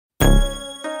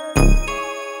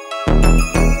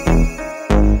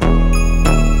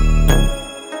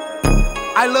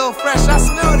Lil Fresh, I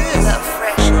smell this.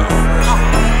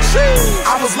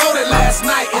 I was loaded last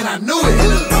night and I knew it.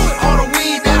 All the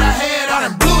weed that I had, I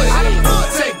done blew it.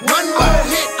 Take one more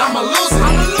hit, I'ma lose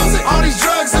it. All these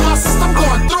drugs in my system,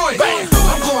 going through it.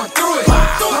 I'm going through it.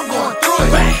 I'm going through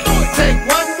it. Take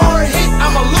one more hit,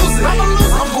 I'ma lose it.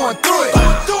 I'm going through it.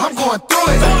 I'm going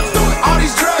through it. All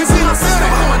these drugs in my system,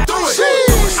 going through it.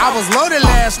 I was loaded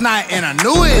last night and I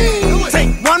knew it.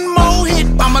 Take one more hit,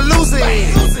 I'ma lose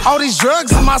it. All these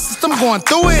drugs in my system, going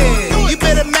through it. You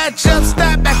better match up,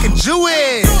 stop acting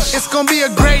Jewish. It's gonna be a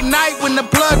great night when the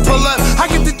plug pull up. I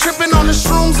get to tripping on the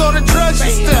shrooms or the drugs and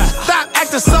stuff. Stop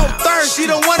acting so thirsty, she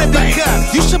don't wanna be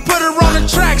cut. You should put her on the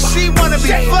track, she wanna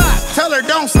be fucked. Tell her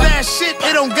don't stash shit,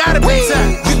 it don't gotta be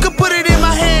tough. You can put it in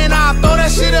my hand, I'll throw that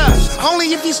shit up.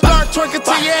 Only if you start twerking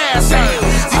till your ass hurt.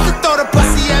 You can throw the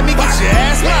pussy at me, get your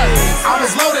ass hurt. I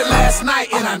was loaded last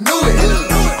night and I knew it.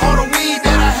 All the weed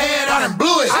that I had, I done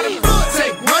blew it.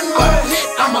 Take one more hit,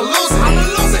 I'ma lose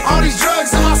it. All these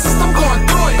drugs in my system, going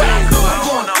through it. I'm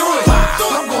going through it.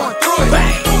 I'm going through it.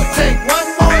 Take one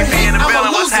more hit, I'ma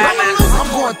lose it. I'm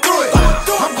going through it.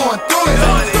 I'm going through it.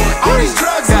 All these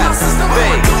drugs in my system,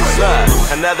 going through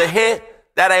it. Another hit?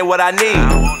 That ain't what I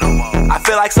need. I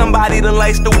feel like somebody done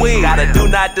laced the weed. Got a do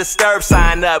not disturb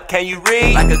sign up, can you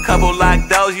read? Like a couple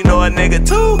locked doors, you know a nigga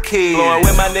too key. Blowing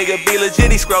with my nigga be legit,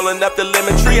 he scrolling up the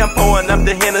lemon tree. I'm pouring up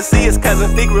the Hennessy, his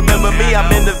cousin Feek, remember me? I'm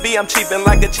in the V, I'm cheaping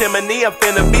like a chimney. I'm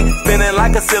finna be spinning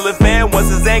like a ceiling fan once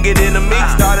his anger into me.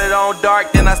 Started on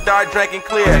dark, then I start drinking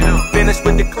clear. Finished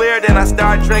with the clear, then I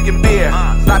start drinking beer.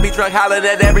 Sloppy drunk, hollered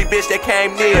at every bitch that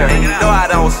came near. You know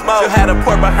I don't smoke, still had a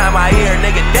port behind my ear,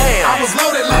 nigga damn. I was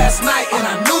loaded last night and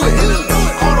I knew it.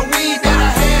 All the weed that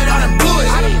I had, I done blew it.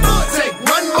 Take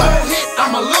one more hit,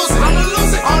 I'ma lose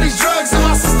it. All these drugs in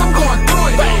my system, going through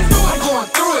it. I'm going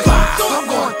through it. I'm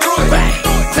going through it.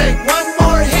 Take one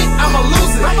more hit, I'ma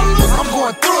lose it. I'm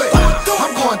going through it.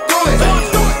 I'm going through it.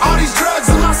 All these drugs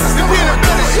in my system, going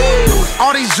through it.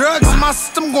 All these drugs in my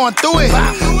system, going through it.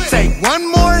 Take one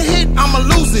more hit, I'ma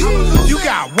lose it. You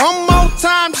got one more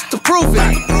time just to prove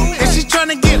it. And she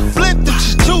tryna get flipped if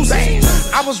she choosing.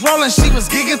 I was rolling, she was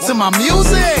gigging to my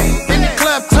music. In the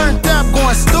club, turned up,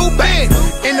 going stupid.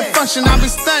 In the function, I be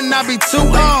stunting, I be too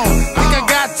on. Think I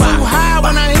got too high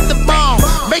when I hit the phone.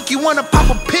 Make you wanna pop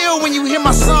a pill when you hear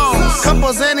my songs. Couple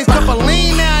Xannies, couple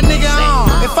lean now, nigga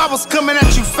on. If I was coming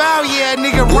at you foul, yeah,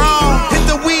 nigga wrong.